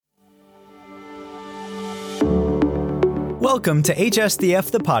Welcome to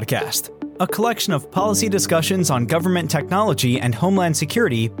HSDF the Podcast, a collection of policy discussions on government technology and homeland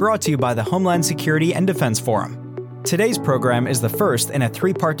security brought to you by the Homeland Security and Defense Forum. Today's program is the first in a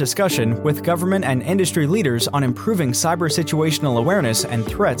three-part discussion with government and industry leaders on improving cyber situational awareness and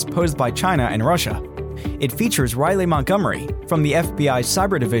threats posed by China and Russia. It features Riley Montgomery from the FBI's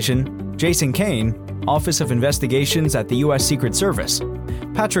Cyber Division, Jason Kane, Office of Investigations at the U.S. Secret Service,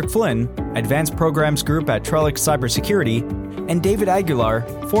 Patrick Flynn, Advanced Programs Group at Trellix Cybersecurity, and David Aguilar,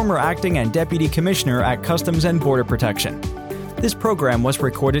 former Acting and Deputy Commissioner at Customs and Border Protection. This program was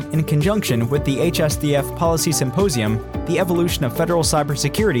recorded in conjunction with the HSDF Policy Symposium, The Evolution of Federal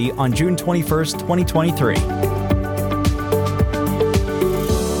Cybersecurity on June 21st, 2023.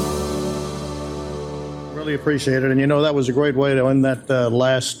 Really appreciate it. And that was a great way to end that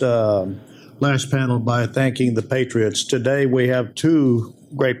last panel by thanking the Patriots. Today we have two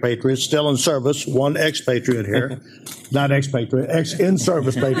great Patriots still in service, one ex-Patriot here. Not ex-Patriot,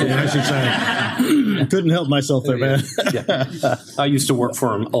 ex-in-service Patriot, I should say. I couldn't help myself there, man. Yeah. I used to work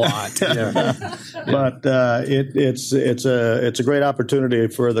for him a lot. Yeah. But it's a great opportunity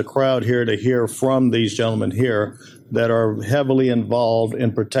for the crowd here to hear from these gentlemen here that are heavily involved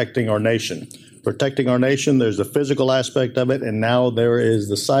in protecting our nation. Protecting our nation, there's the physical aspect of it, and now there is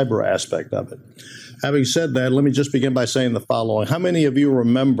the cyber aspect of it. Having said that, let me just begin by saying the following. How many of you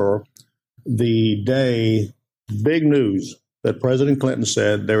remember the day, big news, that President Clinton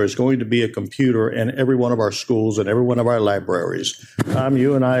said there is going to be a computer in every one of our schools and every one of our libraries? Tom,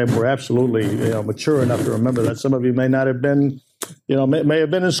 you and I were absolutely mature enough to remember that. Some of you may not have been, may have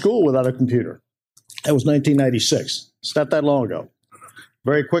been in school without a computer. That was 1996. It's not that long ago.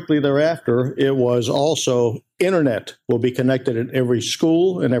 Very quickly thereafter, it was also internet will be connected in every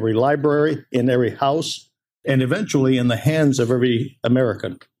school, in every library, in every house, and eventually in the hands of every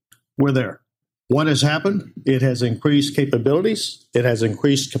American. We're there. What has happened? It has increased capabilities. It has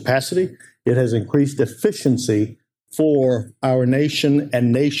increased capacity. It has increased efficiency for our nation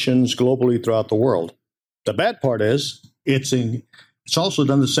and nations globally throughout the world. The bad part is it's also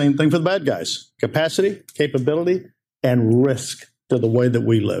done the same thing for the bad guys. Capacity, capability, and risk to the way that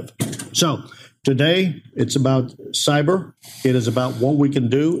we live. So today, it's about cyber. It is about what we can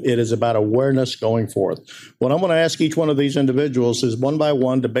do. It is about awareness going forth. What I'm going to ask each one of these individuals is one by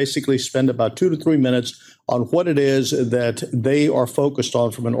one to basically spend about 2 to 3 minutes on what it is that they are focused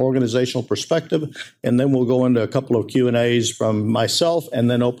on from an organizational perspective, and then we'll go into a couple of Q&As from myself and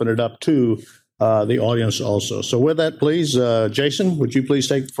then open it up to the audience also. So with that, please, Jason, would you please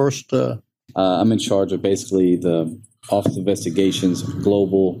take first? I'm in charge of basically the Office of Investigations,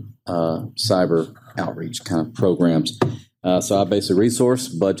 global cyber outreach kind of programs. So I basically resource,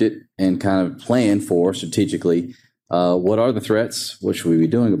 budget, and kind of plan for strategically what are the threats, what should we be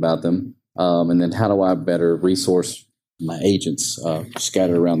doing about them, and then how do I better resource my agents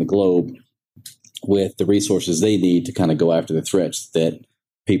scattered around the globe with the resources they need to kind of go after the threats that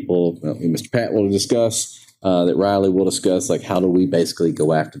people, Mr. Pat will discuss, that Riley will discuss, like how do we basically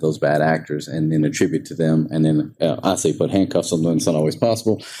go after those bad actors and then attribute to them. And then I say put handcuffs on them. It's not always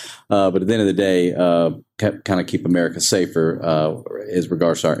possible. But at the end of the day, kind of keep America safer as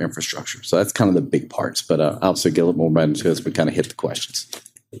regards to our infrastructure. So that's kind of the big parts. But I'll also get a little more about into as we kind of hit the questions.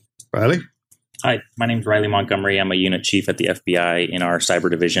 Riley? Hi, my name is Riley Montgomery. I'm a unit chief at the FBI in our cyber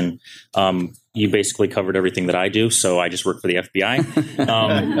division. You basically covered everything that I do, so I just work for the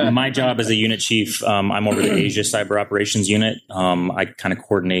FBI. My job as a unit chief, I'm over the Asia Cyber Operations Unit. I kind of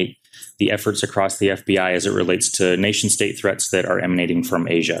coordinate the efforts across the FBI as it relates to nation-state threats that are emanating from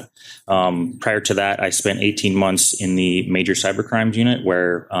Asia. Prior to that, I spent 18 months in the Major Cybercrimes Unit,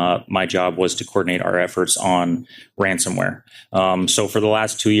 where my job was to coordinate our efforts on ransomware. So for the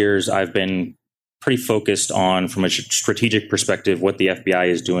last 2 years, I've been pretty focused on, from a strategic perspective, what the FBI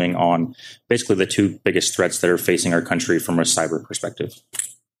is doing on basically the two biggest threats that are facing our country from a cyber perspective.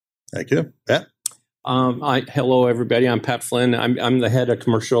 Thank you. Pat? Hello, everybody. I'm Pat Flynn. I'm the head of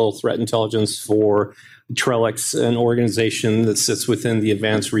commercial threat intelligence for Trellix, an organization that sits within the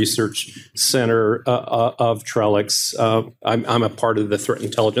Advanced Research Center of Trellix. I'm a part of the threat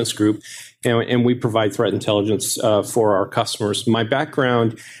intelligence group, and we provide threat intelligence for our customers. My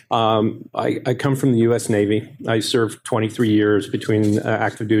background, I come from the U.S. Navy. I served 23 years between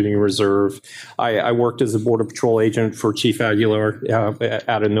active duty and reserve. I worked as a Border Patrol agent for Chief Aguilar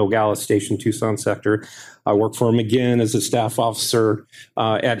out of Nogales Station, Tucson sector. I worked for him again as a staff officer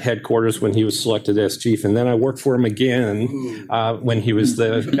at headquarters when he was selected as chief. And then I worked for him again when he was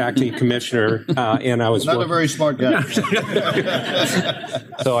the acting commissioner. And I was not a very smart guy.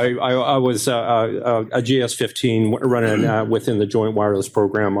 So I was a GS-15 running within the Joint Wireless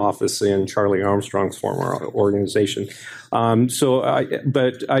Program Office in Charlie Armstrong's former organization. The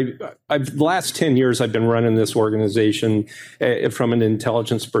last 10 years I've been running this organization from an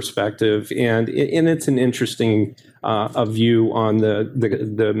intelligence perspective, and it's an interesting view on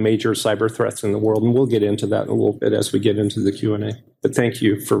the major cyber threats in the world, and we'll get into that in a little bit as we get into the Q&A. But thank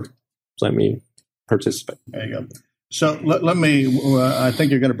you for letting me participate. There you go. So let me, I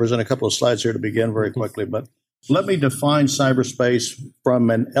think you're going to present a couple of slides here to begin very quickly, but let me define cyberspace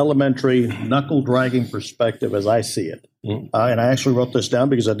from an elementary knuckle-dragging perspective as I see it. And I actually wrote this down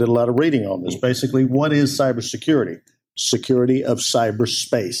because I did a lot of reading on this. Basically, what is cybersecurity? Security of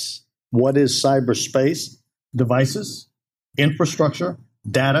cyberspace. What is cyberspace? Devices, infrastructure,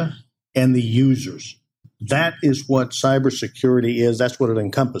 data, and the users. That is what cybersecurity is. That's what it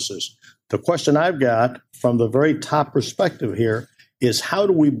encompasses. The question I've got from the very top perspective here is how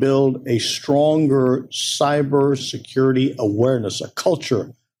do we build a stronger cybersecurity awareness, a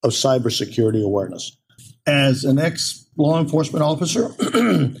culture of cybersecurity awareness? As an ex-law enforcement officer,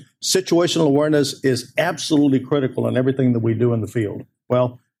 situational awareness is absolutely critical in everything that we do in the field.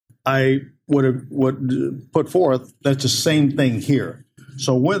 Well, I would put forth that's the same thing here.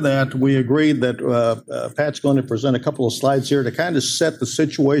 So with that, we agreed that Pat's going to present a couple of slides here to kind of set the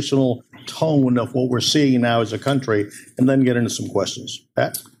situational tone of what we're seeing now as a country, and then get into some questions.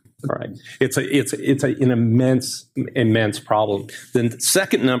 Pat? All right. It's an immense problem. The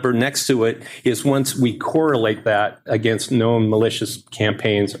second number next to it is once we correlate that against known malicious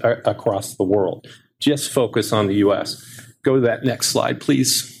campaigns across the world. Just focus on the U.S. Go to that next slide,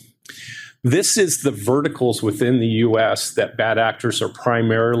 please. This is the verticals within the U.S. that bad actors are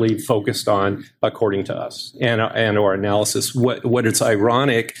primarily focused on, according to us and our analysis. What is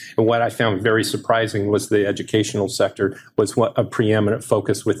ironic and what I found very surprising was the educational sector was a preeminent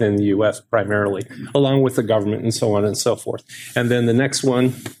focus within the U.S. primarily, along with the government and so on and so forth. And then the next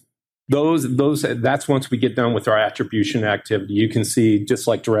one. That's once we get done with our attribution activity. You can see, just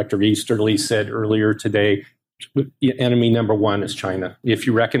like Director Easterly said earlier today, enemy number one is China. If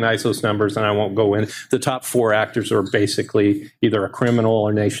you recognize those numbers, and I won't go in, the top four actors are basically either a criminal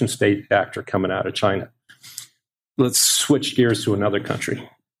or nation state actor coming out of China. Let's switch gears to another country.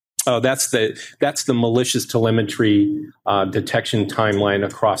 That's the malicious telemetry detection timeline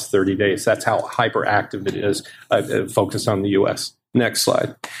across 30 days. That's how hyperactive it is, focused on the U.S. Next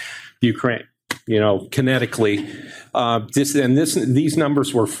slide. Ukraine. Kinetically, these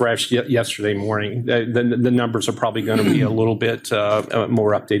numbers were fresh yesterday morning. The numbers are probably going to be a little bit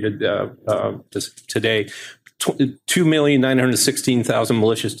more updated today. 2,916,000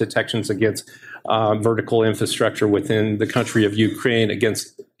 malicious detections against vertical infrastructure within the country of Ukraine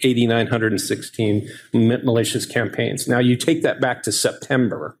against 8,916 malicious campaigns. Now, you take that back to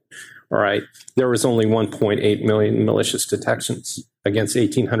September, all right, there was only 1.8 million malicious detections against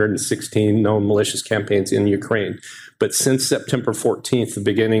 1,816 known malicious campaigns in Ukraine. But since September 14th, the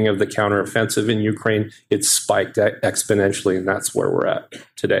beginning of the counteroffensive in Ukraine, it's spiked exponentially, and that's where we're at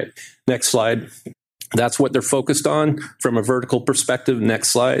today. Next slide. That's what they're focused on from a vertical perspective. Next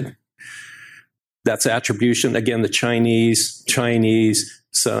slide. That's attribution. Again, the Chinese,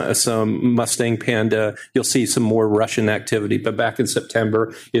 some Mustang Panda. You'll see some more Russian activity. But back in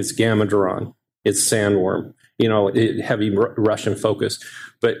September, it's Gamma Drone. It's Sandworm. Heavy Russian focus.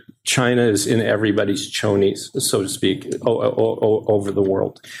 But China is in everybody's chonies, so to speak, over the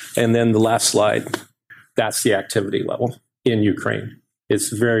world. And then the last slide, that's the activity level in Ukraine. It's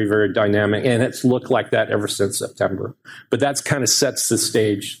very, very dynamic, and it's looked like that ever since September. But that's kind of sets the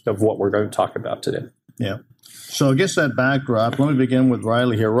stage of what we're going to talk about today. Yeah. So against that backdrop, let me begin with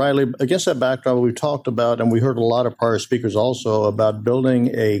Riley here. Riley, against that backdrop, we talked about, and we heard a lot of prior speakers also, about building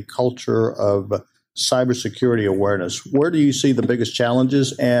a culture of cybersecurity awareness. Where do you see the biggest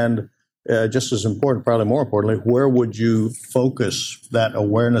challenges? And just as important, probably more importantly, where would you focus that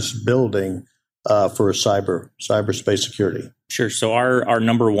awareness building for cyberspace security? Sure. So our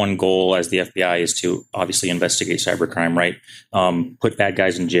number one goal as the FBI is to obviously investigate cybercrime, right? Put bad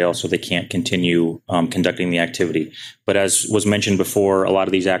guys in jail so they can't continue conducting the activity. But as was mentioned before, a lot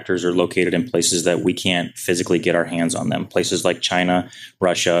of these actors are located in places that we can't physically get our hands on them. Places like China,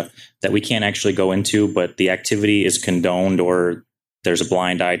 Russia, that we can't actually go into, but the activity is condoned or there's a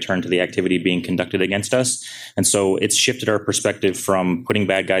blind eye turned to the activity being conducted against us. And so it's shifted our perspective from putting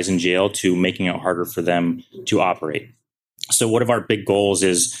bad guys in jail to making it harder for them to operate. So one of our big goals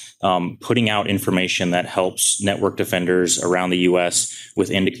is putting out information that helps network defenders around the U.S. with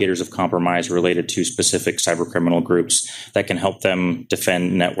indicators of compromise related to specific cybercriminal groups that can help them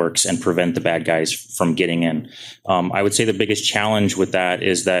defend networks and prevent the bad guys from getting in. I would say the biggest challenge with that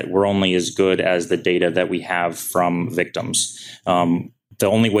is that we're only as good as the data that we have from victims. The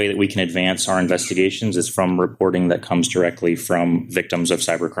only way that we can advance our investigations is from reporting that comes directly from victims of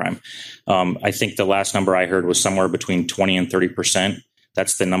cybercrime. I think the last number I heard was somewhere between 20 and 30%.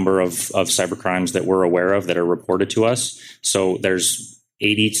 That's the number of cybercrimes that we're aware of that are reported to us. So there's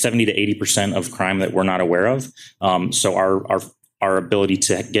 70 to 80% of crime that we're not aware of. So our ability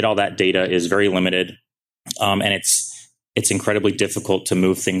to get all that data is very limited. And it's incredibly difficult to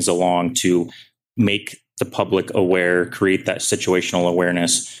move things along to make the public aware, create that situational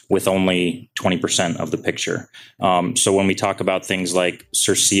awareness with only 20% of the picture. So when we talk about things like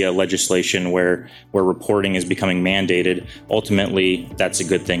CERCIA legislation where reporting is becoming mandated, ultimately that's a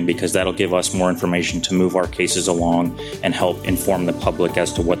good thing because that'll give us more information to move our cases along and help inform the public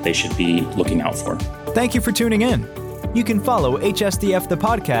as to what they should be looking out for. Thank you for tuning in. You can follow HSDF the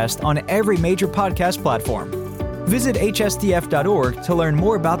podcast on every major podcast platform. Visit hsdf.org to learn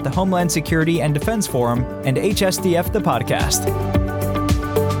more about the Homeland Security and Defense Forum and HSDF the podcast.